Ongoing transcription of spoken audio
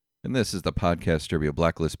And this is the Podcast Derby, a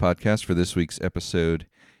Blacklist podcast for this week's episode,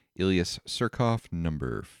 Ilyas Surkov,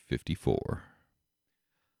 number 54.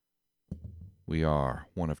 We are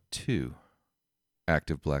one of two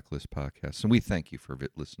active Blacklist podcasts, and we thank you for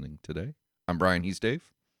listening today. I'm Brian, he's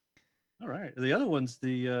Dave. All right. The other one's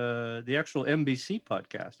the actual NBC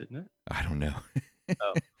podcast, isn't it? I don't know.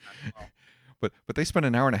 Oh, well. But they spend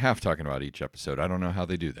an hour and a half talking about each episode. I don't know how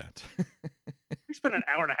they do that. We spent an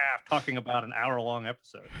hour and a half talking about an hour-long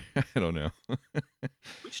episode. I don't know.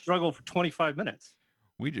 We struggle for 25 minutes.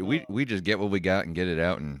 We just get what we got and get it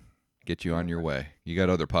out and get you on your way. You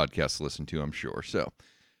got other podcasts to listen to, I'm sure. So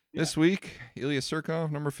this week, Ilyas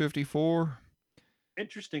Surkov, number 54.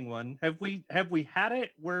 Interesting one. Have we had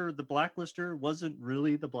it where the Blacklister wasn't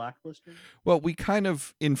really the Blacklister? Well, we kind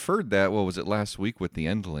of inferred that, what was it, last week with the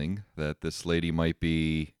Endling, that this lady might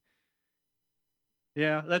be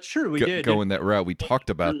Yeah, that's true. We did going that route. We talked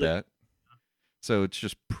about that. So it's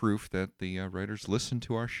just proof that the writers listened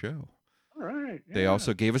to our show. All right. Yeah. They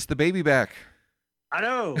also gave us the baby back. I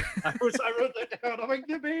know. I wrote that down. I'm like,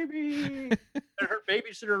 the baby. And her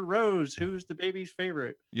babysitter, Rose, who's the baby's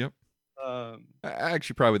favorite. Yep.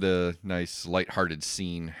 Actually, probably the nice, lighthearted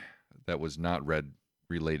scene that was not Red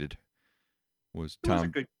related was Tom. It was a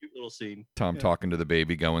good, cute little scene. Tom talking to the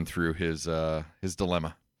baby, going through his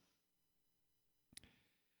dilemma.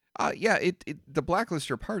 The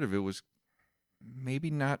Blacklister part of it was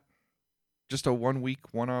maybe not just a 1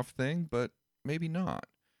 week, one-off thing, but maybe not.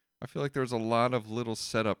 I feel like there was a lot of little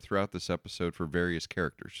setup throughout this episode for various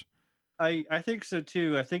characters. I think so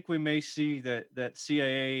too. I think we may see that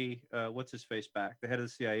CIA, what's his face back, the head of the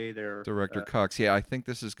CIA there, Director Cox. Yeah, I think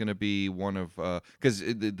this is going to be one of because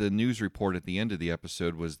the news report at the end of the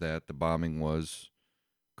episode was that the bombing was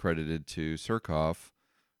credited to Surkov,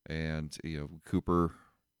 and Cooper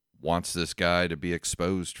wants this guy to be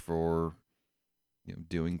exposed for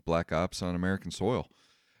doing black ops on American soil,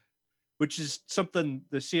 which is something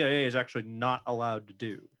the CIA is actually not allowed to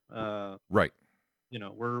do. Right.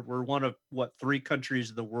 We're one of three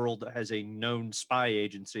countries in the world that has a known spy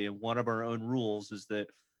agency, and one of our own rules is that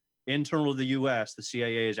internal to the U.S., the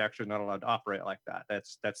CIA is actually not allowed to operate like that.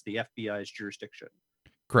 That's the FBI's jurisdiction.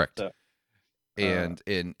 Correct. So,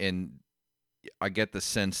 and I get the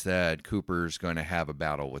sense that Cooper's going to have a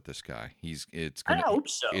battle with this guy. I hope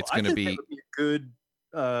so. It's going to be a good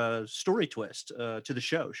story twist to the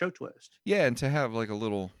show twist. Yeah, and to have like a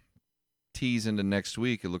little tease into next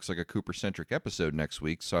week, it looks like a Cooper-centric episode next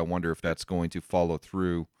week, so I wonder if that's going to follow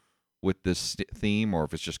through with this theme or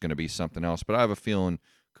if it's just going to be something else. But I have a feeling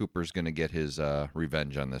Cooper's going to get his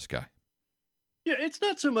revenge on this guy. Yeah, it's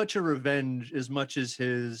not so much a revenge as much as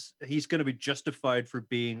he's going to be justified for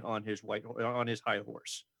being on his high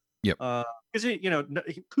horse. Yep. Because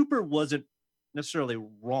Cooper wasn't necessarily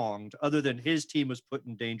wronged, other than his team was put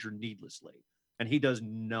in danger needlessly, and he does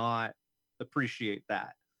not appreciate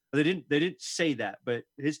that. They didn't say that, but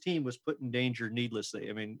his team was put in danger needlessly.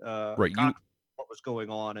 I mean, right. What was going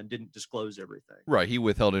on and didn't disclose everything. Right. He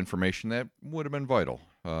withheld information that would have been vital.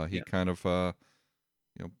 He kind of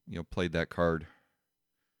played that card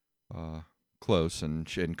close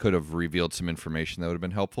and could have revealed some information that would have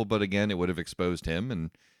been helpful. But again, it would have exposed him,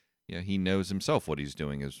 and he knows himself what he's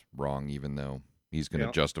doing is wrong, even though he's going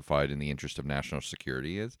to justify it in the interest of national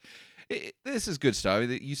security. This is good stuff.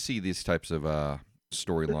 You see these types of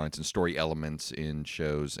storylines and story elements in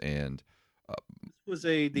shows, and this was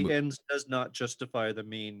the ends does not justify the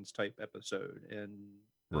means type episode, and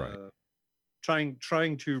right.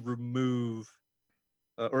 trying to remove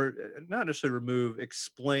or not necessarily remove,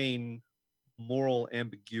 explain moral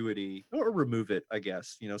ambiguity, or remove it, I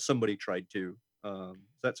guess. Somebody tried to. Does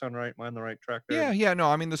that sound right? Am I on the right track there? Yeah. No,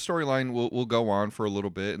 I mean, the storyline will go on for a little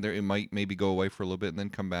bit, and it might maybe go away for a little bit and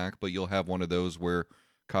then come back, but you'll have one of those where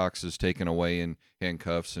Cox is taken away in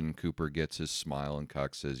handcuffs and Cooper gets his smile and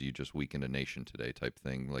Cox says, "You just weakened a nation today," type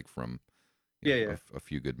thing, like from A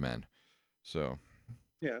Few Good Men. So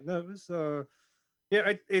it was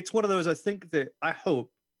it's one of those. I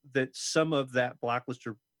hope that some of that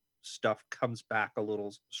Blacklister stuff comes back a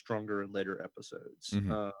little stronger in later episodes.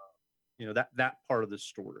 Mm-hmm. That part of the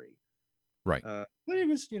story, right? But it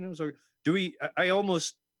was so do we? I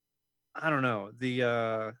almost, I don't know,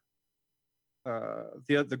 the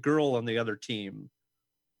girl on the other team,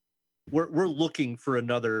 we're looking for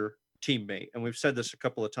another teammate, and we've said this a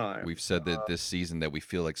couple of times. We've said that this season that we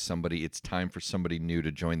feel like it's time for somebody new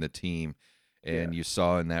to join the team, and you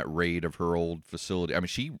saw in that raid of her old facility, I mean,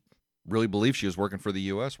 she really believed she was working for the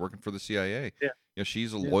U.S., working for the CIA.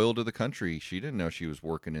 She's loyal to the country. She didn't know she was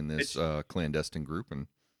working in this clandestine group, and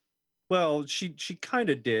well, she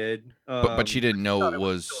kind of did, but she didn't know it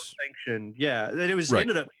was sanctioned. Yeah, that it was right.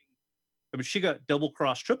 ended up I mean, she got double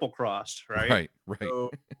crossed, triple crossed, right? Right, right.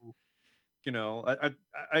 So,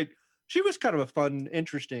 I she was kind of a fun,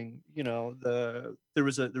 interesting, there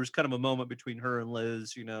was kind of a moment between her and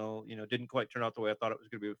Liz, didn't quite turn out the way I thought it was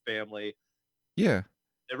going to be a family. Yeah.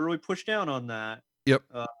 Never really pushed down on that, Yep.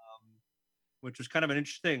 um, which was kind of an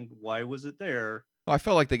interesting. Why was it there? I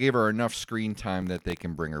felt like they gave her enough screen time that they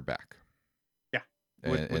can bring her back. Yeah,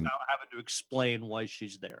 And without having to explain why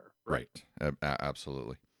she's there. right.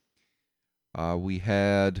 Absolutely. We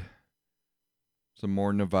had some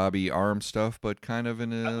more Navabi Arm stuff, but kind of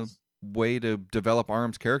in a way to develop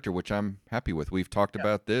Arm's character, which I'm happy with. We've talked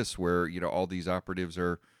about this, where all these operatives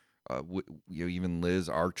are, even Liz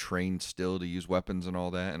are trained still to use weapons and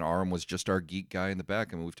all that, and Arm was just our geek guy in the back.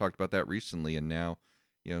 I mean, we've talked about that recently, and now,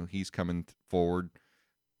 he's coming forward,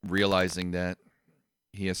 realizing that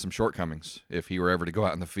he has some shortcomings. If he were ever to go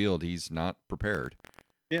out in the field, he's not prepared.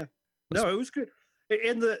 Yeah, no, it was good.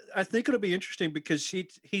 And I think it'll be interesting because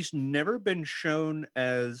he's never been shown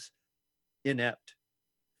as inept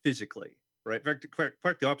physically, right? In fact,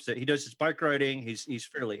 quite the opposite. He does his bike riding. He's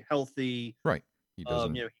fairly healthy. Right. He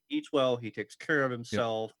doesn't. He eats well. He takes care of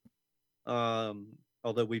himself. Yep.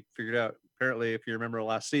 Although we figured out, apparently, if you remember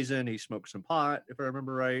last season, he smoked some pot, if I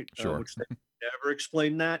remember right. Sure. Which they never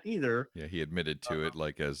explained that either. Yeah, he admitted to it,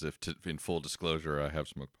 like as if in full disclosure, I have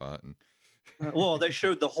smoked pot. And well, they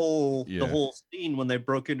showed the whole scene when they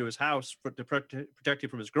broke into his house to protect him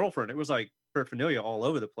from his girlfriend. It was like paraphernalia all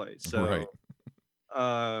over the place. So, right.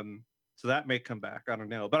 So that may come back. I don't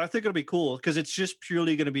know, but I think it'll be cool because it's just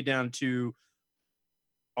purely going to be down to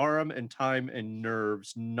Arm and time and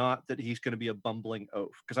nerves. Not that he's going to be a bumbling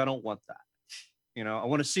oaf, because I don't want that. I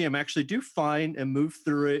want to see him actually do fine and move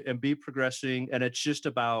through it and be progressing. And it's just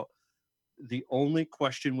about the only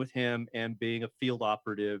question with him and being a field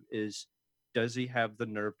operative is, does he have the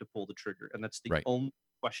nerve to pull the trigger? And that's the only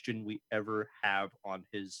question we ever have on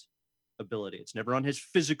his ability. It's never on his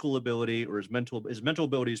physical ability or his mental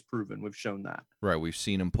ability is proven. We've shown that. Right. We've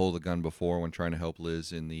seen him pull the gun before when trying to help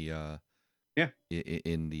Liz in the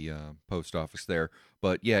in the post office there.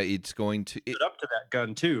 But yeah, it's going to up to that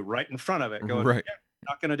gun too, right in front of it, going, right. Yeah,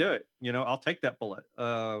 not going to do it. I'll take that bullet.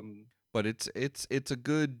 But it's a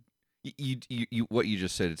good. You what you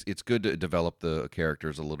just said, it's good to develop the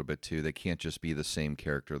characters a little bit too. They can't just be the same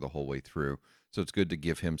character the whole way through. So it's good to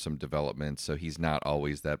give him some development so he's not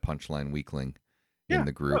always that punchline weakling in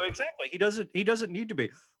the group. No, exactly. He doesn't need to be.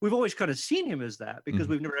 We've always kind of seen him as that because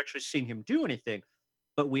we've never actually seen him do anything.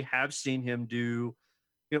 But we have seen him do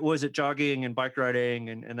jogging and bike riding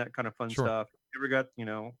and that kind of fun stuff. Never got,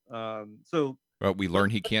 so well, we learn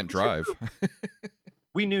he can't drive.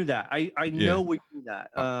 We knew that. I know we knew that.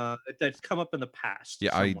 That's come up in the past.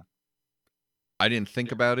 Yeah, somewhat. I didn't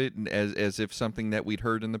think about it as if something that we'd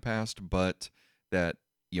heard in the past, but that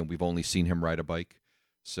we've only seen him ride a bike.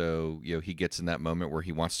 So he gets in that moment where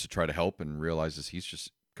he wants to try to help and realizes he's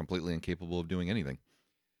just completely incapable of doing anything.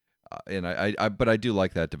 And but I do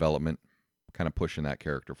like that development, kind of pushing that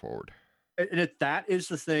character forward. And if that is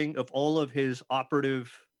the thing of all of his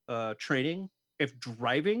operative training, if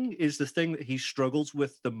driving is the thing that he struggles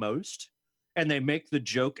with the most, and they make the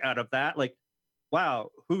joke out of that, like, wow,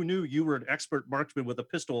 who knew you were an expert marksman with a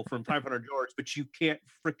pistol from 500 yards, but you can't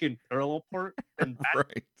freaking parallel park? And that,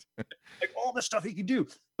 right. Like all the stuff he can do,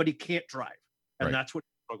 but he can't drive. And that's what he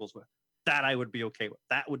struggles with. That I would be okay with.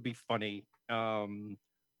 That would be funny.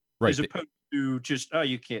 As opposed to just,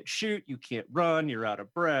 you can't shoot, you can't run, you're out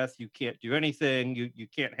of breath, you can't do anything, you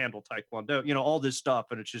can't handle Taekwondo, all this stuff.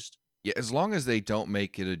 And it's just... Yeah, as long as they don't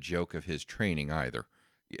make it a joke of his training either,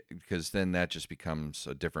 because then that just becomes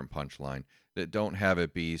a different punchline. That don't have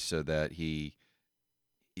it be so that we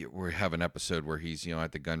have an episode where he's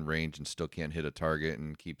at the gun range and still can't hit a target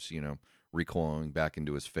and keeps recoiling back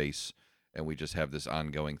into his face, and we just have this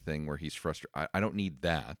ongoing thing where he's frustrated. I don't need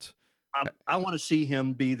that. I want to see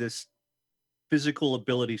him be this physical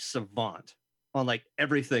ability savant on like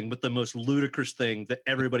everything, but the most ludicrous thing that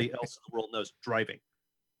everybody else in the world knows: driving.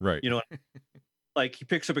 Right. Like he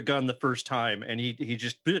picks up a gun the first time and he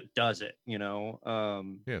just does it, Yeah,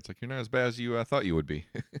 it's like, you're not as bad as you thought you would be.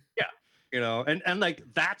 Yeah. And like,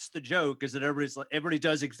 that's the joke, is that everybody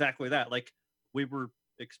does exactly that. Like, we were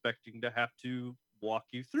expecting to have to walk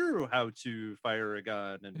you through how to fire a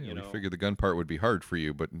gun. And, we figured the gun part would be hard for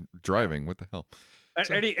you, but driving, what the hell?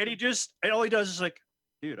 And all he does is like,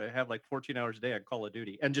 dude, I have like 14 hours a day on Call of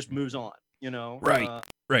Duty, and just moves on, Right.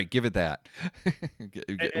 Right. Give it that.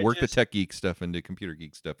 Work the tech geek stuff into computer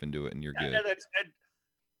geek stuff into it, and you're good.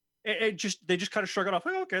 They just kind of shrug it off.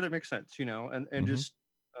 Like, okay, that makes sense, and just,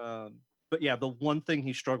 but yeah, the one thing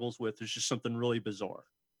he struggles with is just something really bizarre.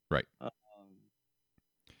 Right.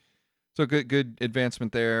 So good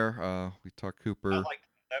advancement there. We talked I Cooper. like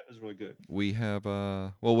that. Was really good. We have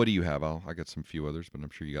well, what do you have? I got some few others, but I'm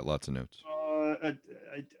sure you got lots of notes.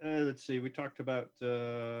 Let's see. We talked about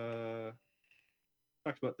the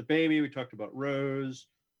baby. We talked about Rose.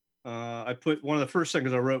 I put one of the first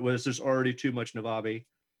things I wrote was there's already too much Navabi.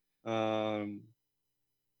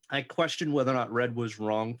 I questioned whether or not Red was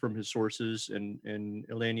wrong from his sources, and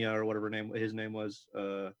Elenia or whatever his name was,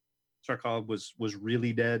 Sarkov was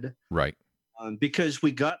really dead. Right. Because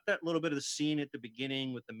we got that little bit of the scene at the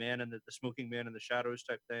beginning with the man and the smoking man in the shadows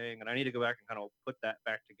type thing, and I need to go back and kind of put that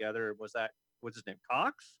back together. What's his name?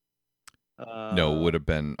 Cox? No, it would have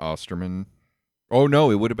been Osterman. Oh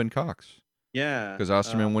no, it would have been Cox. Yeah, because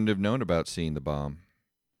Osterman wouldn't have known about seeing the bomb.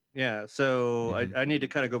 Yeah, so I need to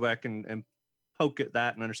kind of go back and poke at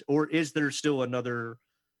that and understand. Or is there still other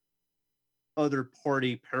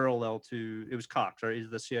party parallel to? It was Cox, right?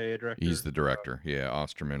 He's the CIA director. He's the director. Yeah,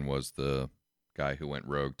 Osterman was the guy who went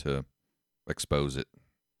rogue to expose it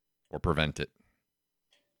or prevent it.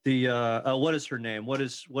 The what is her name? What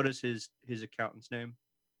is his accountant's name?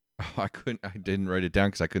 Oh, I didn't write it down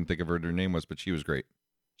because I couldn't think of what her name was, but she was great.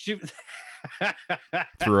 She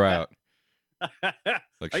throughout.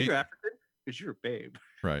 Like, are you African? Because you're a babe,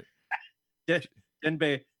 right?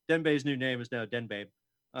 Denbei's new name is now Denbabe.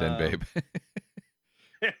 Denbabe.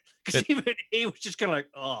 Because even he was just kind of like,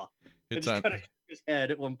 oh, it's just kind of his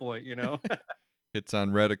head at one point, you know. Hits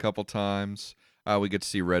on Red a couple times. We get to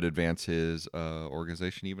see Red advance his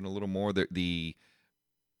organization even a little more. The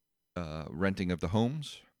renting of the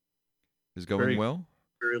homes is going well.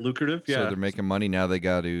 Very lucrative, yeah. So they're making money now. They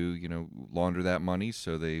got to, launder that money.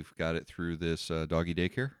 So they've got it through this doggy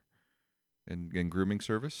daycare and grooming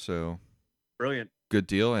service. So brilliant, good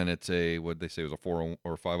deal. And it's what they say was a 40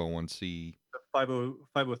 or 501c.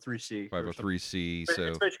 503c. 503c. So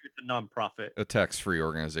it's basically a nonprofit, a tax-free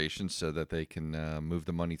organization, so that they can move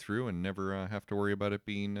the money through and never have to worry about it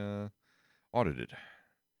being audited.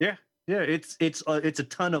 Yeah, it's a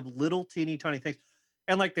ton of little teeny tiny things,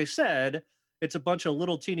 and like they said, it's a bunch of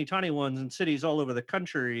little teeny tiny ones in cities all over the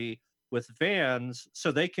country with vans,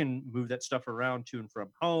 so they can move that stuff around to and from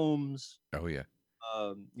homes. Oh yeah.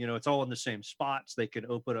 It's all in the same spots. They can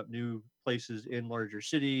open up new places in larger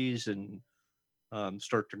cities and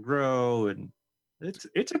start to grow, and it's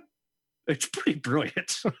pretty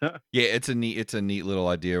brilliant. Yeah, it's a neat little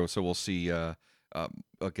idea. So we'll see.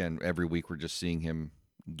 Again, every week we're just seeing him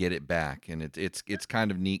get it back, and it's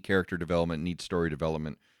kind of neat character development, neat story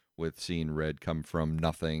development with seeing Red come from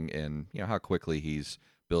nothing and how quickly he's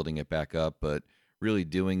building it back up, but really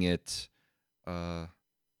doing it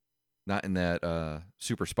not in that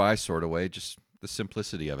super spy sort of way, just the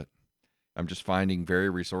simplicity of it. I'm just finding very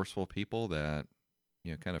resourceful people that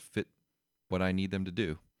kind of fit what I need them to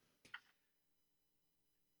do.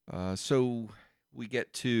 So we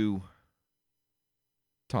get to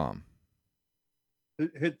Tom.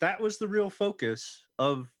 That was the real focus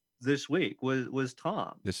of this week was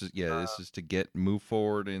Tom. This is to move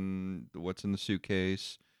forward in what's in the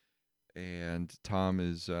suitcase, and Tom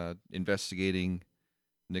is investigating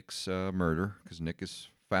Nick's murder because Nick is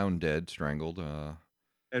found dead, strangled.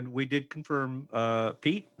 And we did confirm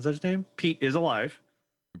Pete, is that his name? Pete is alive.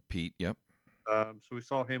 Pete, yep. So we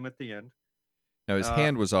saw him at the end. Now his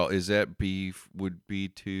hand was all. Is that beef? Would be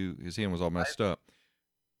to his hand was all messed up.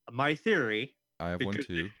 My theory. I have one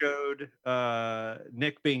too. It showed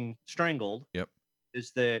Nick being strangled. Yep.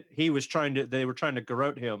 Is that they were trying to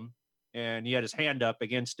garrote him, and he had his hand up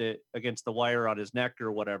against the wire on his neck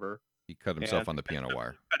or whatever. He cut himself on the piano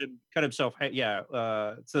wire. Cut himself, yeah.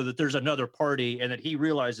 So that there's another party, and that he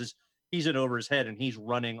realizes he's in over his head, and he's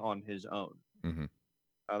running on his own. Mm-hmm.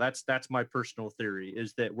 That's my personal theory,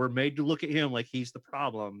 is that we're made to look at him like he's the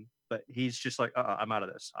problem, but he's just like, I'm out of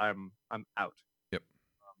this. I'm out. Yep.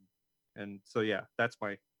 And so yeah, that's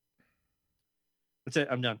it.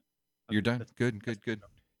 I'm done. You're done. Good.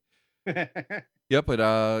 Yep.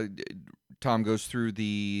 But Tom goes through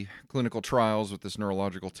the clinical trials with this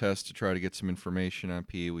neurological test to try to get some information on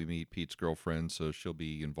Pete. We meet Pete's girlfriend, so she'll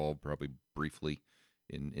be involved probably briefly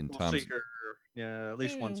in Tom's. See her, yeah, at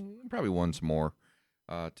least once. Probably once more.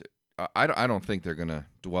 I don't think they're gonna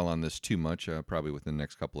dwell on this too much. Probably within the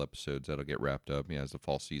next couple episodes, that'll get wrapped up. Yeah, as the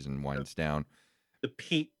fall season winds down.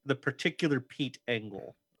 The particular Pete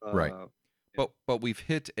angle, right? Yeah. But we've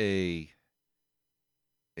hit a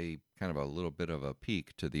kind of a little bit of a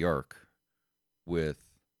peak to the arc with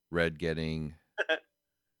Red getting.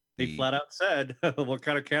 He flat out said, "What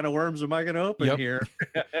kind of can of worms am I going to open here?"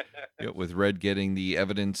 Yep, with Red getting the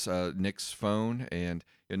evidence, Nick's phone, and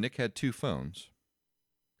Nick had two phones.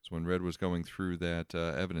 So when Red was going through that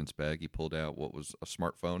evidence bag, he pulled out what was a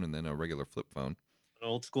smartphone and then a regular flip phone. An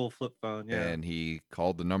old school flip phone, yeah. And he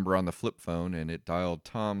called the number on the flip phone, and it dialed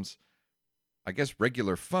Tom's, I guess,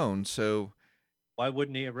 regular phone. So why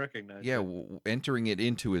wouldn't he have recognized yeah, it? entering it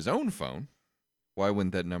into his own phone, why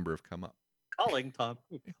wouldn't that number have come up? Calling Tom.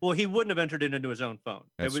 Well, he wouldn't have entered it into his own phone.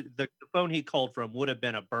 It was, the phone he called from would have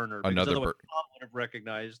been a burner. Because otherwise Tom would have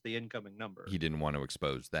recognized the incoming number. He didn't want to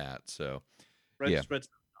expose that. So, Red's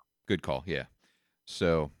good call. Yeah.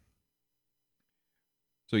 So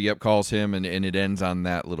yep, calls him, and it ends on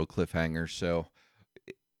that little cliffhanger. So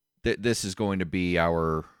this is going to be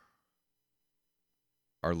our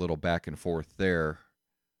little back and forth there.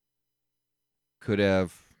 Could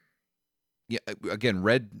have, yeah. Again,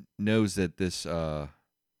 Red knows that this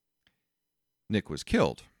Nick was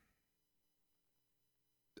killed.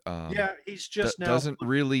 Yeah, he's just now doesn't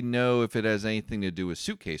really know if it has anything to do with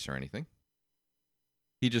Suitcase or anything.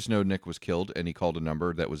 He just knows Nick was killed, and he called a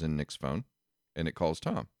number that was in Nick's phone, and it calls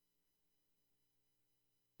Tom.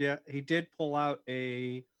 Yeah, he did pull out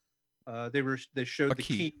a. They showed the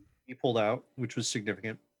key he pulled out, which was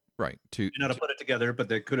significant. Right. Not to put it together, but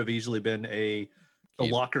there could have easily been a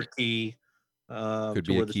locker key. Could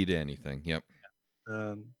be a key to anything. Yep.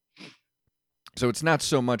 So it's not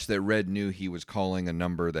so much that Red knew he was calling a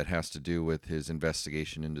number that has to do with his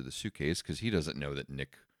investigation into the suitcase, because he doesn't know that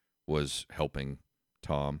Nick was helping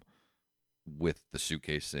Tom with the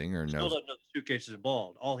suitcase thing, or still doesn't know the suitcase is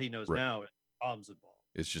involved. All he knows now is Tom's involved.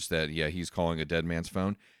 It's just that, yeah, he's calling a dead man's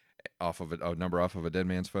phone a number off of a dead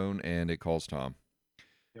man's phone, and it calls Tom.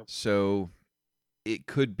 Yep. So it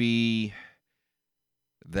could be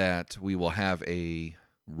that we will have a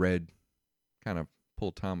Red kind of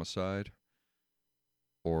pull Tom aside,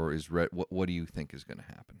 or is Red? What do you think is going to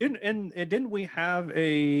happen? And didn't we have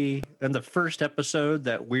in the first episode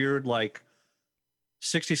that weird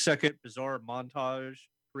 60-second bizarre montage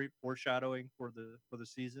foreshadowing for the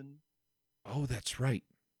season? Oh, that's right.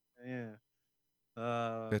 Yeah.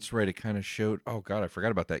 That's right. It kind of showed. Oh God, I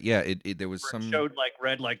forgot about that. Yeah, there was some showed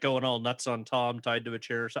Red going all nuts on Tom, tied to a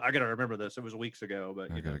chair. So I gotta remember this. It was weeks ago,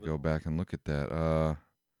 but I gotta go back and look at that.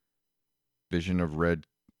 Vision of Red.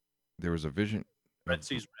 There was a vision. Red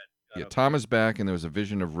sees Red. Yeah, Tom is back, and there was a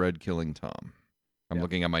vision of Red killing Tom. I'm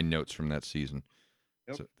looking at my notes from that season.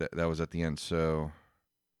 Yep. So that was at the end. So,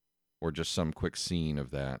 or just some quick scene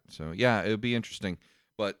of that. So yeah, it would be interesting.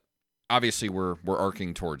 But obviously, we're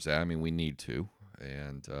arcing towards that. I mean, we need to.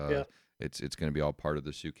 And it's going to be all part of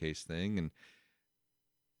the suitcase thing. And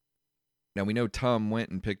now we know Tom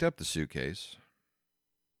went and picked up the suitcase.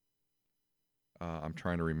 I'm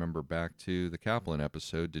trying to remember back to the Kaplan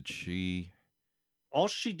episode. Did she? All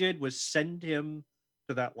she did was send him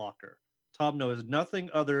to that locker. Tom knows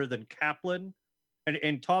nothing other than Kaplan,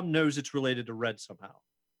 and Tom knows it's related to Red somehow.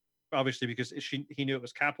 Obviously, because he knew it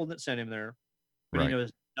was Kaplan that sent him there, but he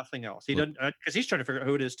knows nothing else. He doesn't, because he's trying to figure out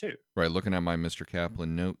who it is too. Right. Looking at my Mr.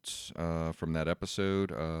 Kaplan notes from that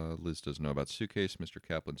episode, Liz doesn't know about the suitcase. Mr.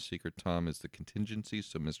 Kaplan's secret. Tom is the contingency.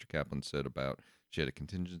 So Mr. Kaplan said about she had a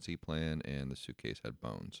contingency plan and the suitcase had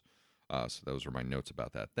bones. So those were my notes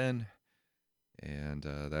about that then. And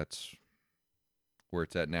that's where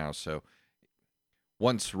it's at now. So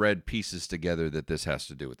once Red pieces together that this has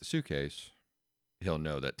to do with the suitcase, he'll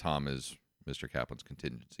know that Tom is Mr. Kaplan's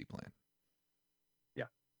contingency plan. Yeah.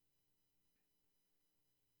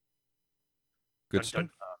 Good stuff.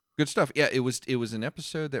 Good stuff. Yeah, it was an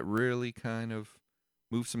episode that really kind of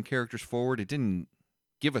moved some characters forward. It didn't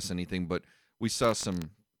give us anything, but we saw some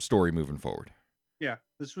story moving forward. Yeah,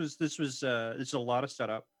 this was a lot of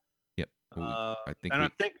setup. Yep. I'm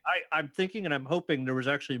thinking and I'm hoping there was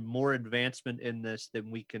actually more advancement in this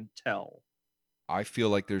than we can tell. I feel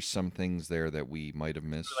like there's some things there that we might have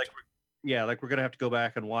missed. We're gonna have to go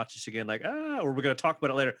back and watch this again, or we're gonna talk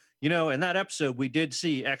about it later. In that episode we did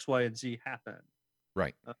see X, Y, and Z happen.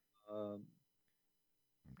 Right. I'm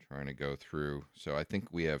trying to go through. So I think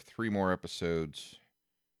we have 3 more episodes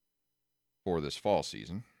for this fall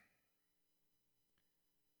season.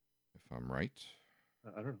 If I'm right.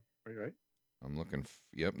 I don't know. Are you right? I'm looking.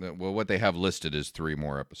 Yep. Well, what they have listed is 3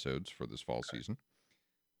 more episodes for this fall season.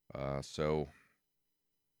 So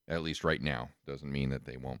at least right now, doesn't mean that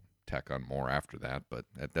they won't tack on more after that, but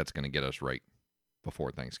that's going to get us right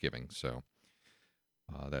before Thanksgiving. So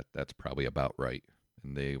that's probably about right.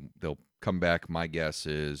 And they'll come back. My guess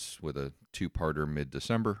is with a 2-parter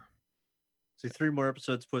mid-December. See, 3 more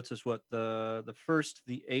episodes puts us the 1st,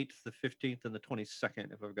 the 8th, the 15th, and the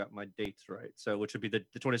 22nd, if I've got my dates right. So which would be the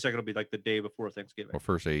 22nd will be the day before Thanksgiving. Well,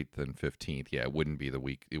 1st, 8th, and 15th. Yeah, it wouldn't be the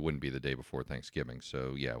week. It wouldn't be the day before Thanksgiving.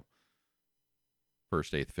 So yeah,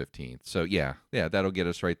 1st, 8th, 15th. So yeah, that'll get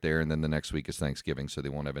us right there. And then the next week is Thanksgiving, so they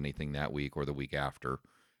won't have anything that week or the week after.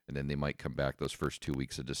 And then they might come back those first 2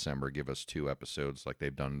 weeks of December, give us 2 episodes like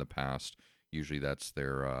they've done in the past. Usually that's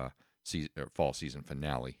their fall season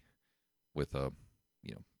finale with a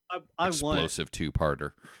explosive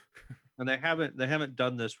 2-parter. And they haven't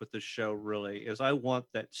done this with this show really. Is I want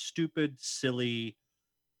that stupid, silly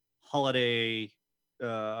holiday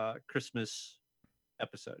Christmas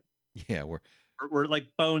episode. Yeah, where like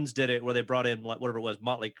Bones did it, where they brought in whatever it was,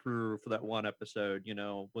 Motley Crue for that one episode,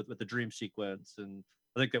 with the dream sequence, and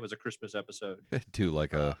I think that was a Christmas episode. do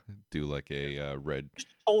like a red. Just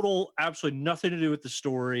total, absolutely nothing to do with the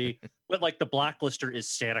story, but like the Blacklister is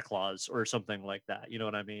Santa Claus or something like that. You know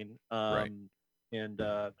what I mean? Right. And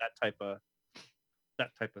that type of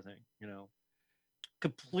thing.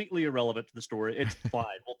 Completely irrelevant to the story. It's fine.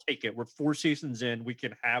 We'll take it. We're 4 seasons in. We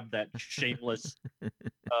can have that shameless,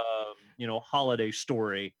 holiday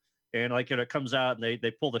story. And like it comes out and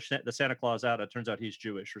they pull the Santa Claus out. It turns out he's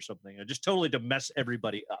Jewish or something. And just totally to mess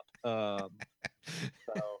everybody up. Well,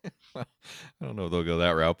 I don't know if they'll go that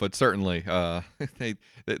route, but certainly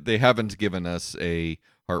they haven't given us a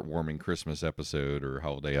heartwarming Christmas episode or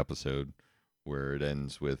holiday episode where it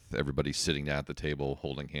ends with everybody sitting down at the table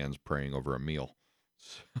holding hands praying over a meal.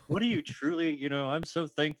 What are you truly, I'm so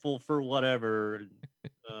thankful for whatever.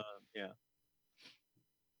 Yeah.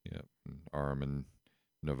 Yeah. Arm and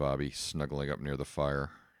Navabi snuggling up near the fire.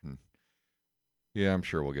 And yeah, I'm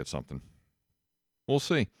sure we'll get something. We'll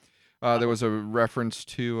see. There was a reference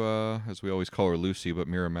to, as we always call her Lucy, but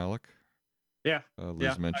Mira Malik. Yeah.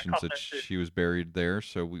 Liz mentions that she was buried there,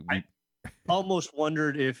 so we almost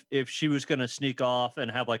wondered if she was going to sneak off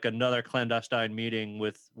and have like another clandestine meeting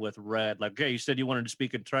with Red. Like, okay, you said you wanted to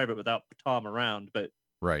speak in private without Tom around, but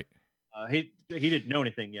right. He didn't know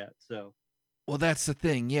anything yet. So, well, that's the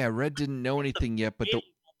thing. Yeah, Red didn't know anything yet, but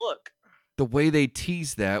look, the way they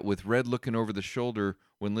tease that with Red looking over the shoulder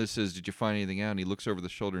when Liz says, "Did you find anything out?" and he looks over the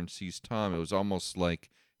shoulder and sees Tom. It was almost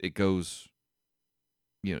like it goes,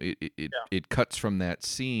 it cuts from that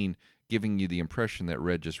scene, giving you the impression that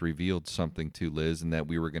Red just revealed something to Liz and that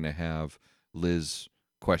we were going to have Liz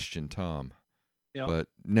question Tom. Yeah. But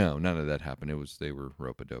no, none of that happened. They were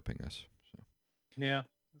rope-a-doping us. So. Yeah,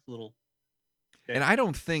 it's a little. Okay. And I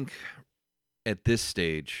don't think at this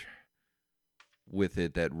stage with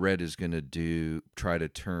it that Red is going to try to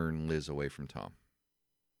turn Liz away from Tom.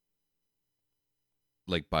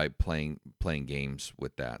 Like by playing games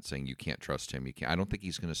with that, saying you can't trust him. I don't think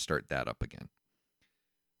he's going to start that up again.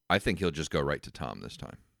 I think he'll just go right to Tom this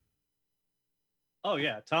time. Oh,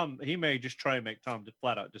 yeah. Tom, he may just try and make Tom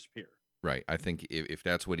flat out disappear. Right. I think if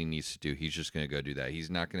that's what he needs to do, he's just going to go do that. He's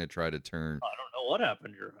not going to try to turn... I don't know what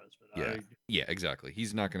happened to your husband. Yeah, exactly.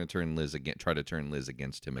 He's not going to try to turn Liz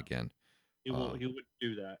against him again. He wouldn't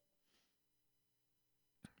do that.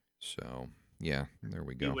 So, yeah, there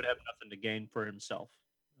we go. He would have nothing to gain for himself.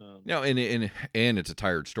 No, and it's a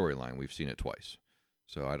tired storyline. We've seen it twice.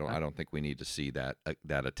 So I don't think we need to see that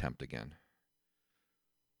attempt again.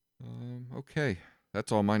 Okay,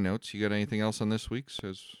 that's all my notes. You got anything else on this week's?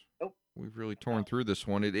 Nope. We've really torn through this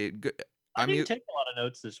one. I didn't take a lot of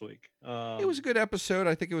notes this week. It was a good episode.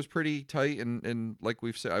 I think it was pretty tight, and like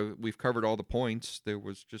we've said, we've covered all the points. It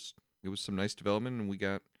was some nice development, and we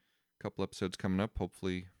got a couple episodes coming up.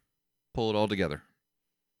 Hopefully, pull it all together.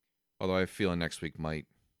 Although I have a feeling next week might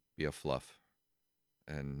be a fluff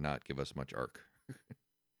and not give us much arc.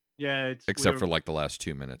 Yeah, except for like the last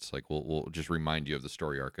 2 minutes. Like we'll just remind you of the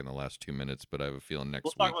story arc in the last 2 minutes. But I have a feeling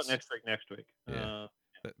we'll talk about next week. Yeah,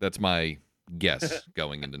 that's my guess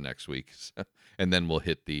going into next week. So, and then we'll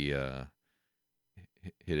hit it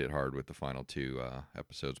hard with the final 2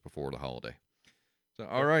 episodes before the holiday. So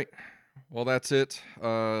all right, well that's it.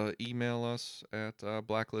 Email us at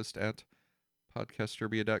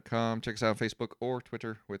blacklist@podcastserbia.com. Check us out on Facebook or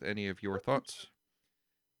Twitter with any of your thoughts.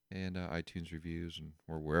 And iTunes reviews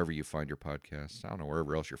or wherever you find your podcasts. I don't know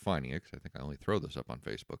wherever else you're finding it because I think I only throw this up on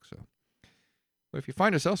Facebook. So, but if you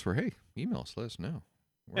find us elsewhere, hey, email us. Let us know.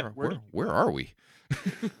 Where are we?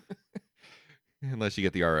 Unless you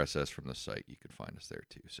get the RSS from the site, you can find us there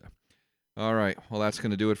too. So, all right. Well, that's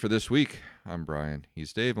going to do it for this week. I'm Brian.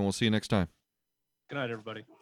 He's Dave, and we'll see you next time. Good night, everybody.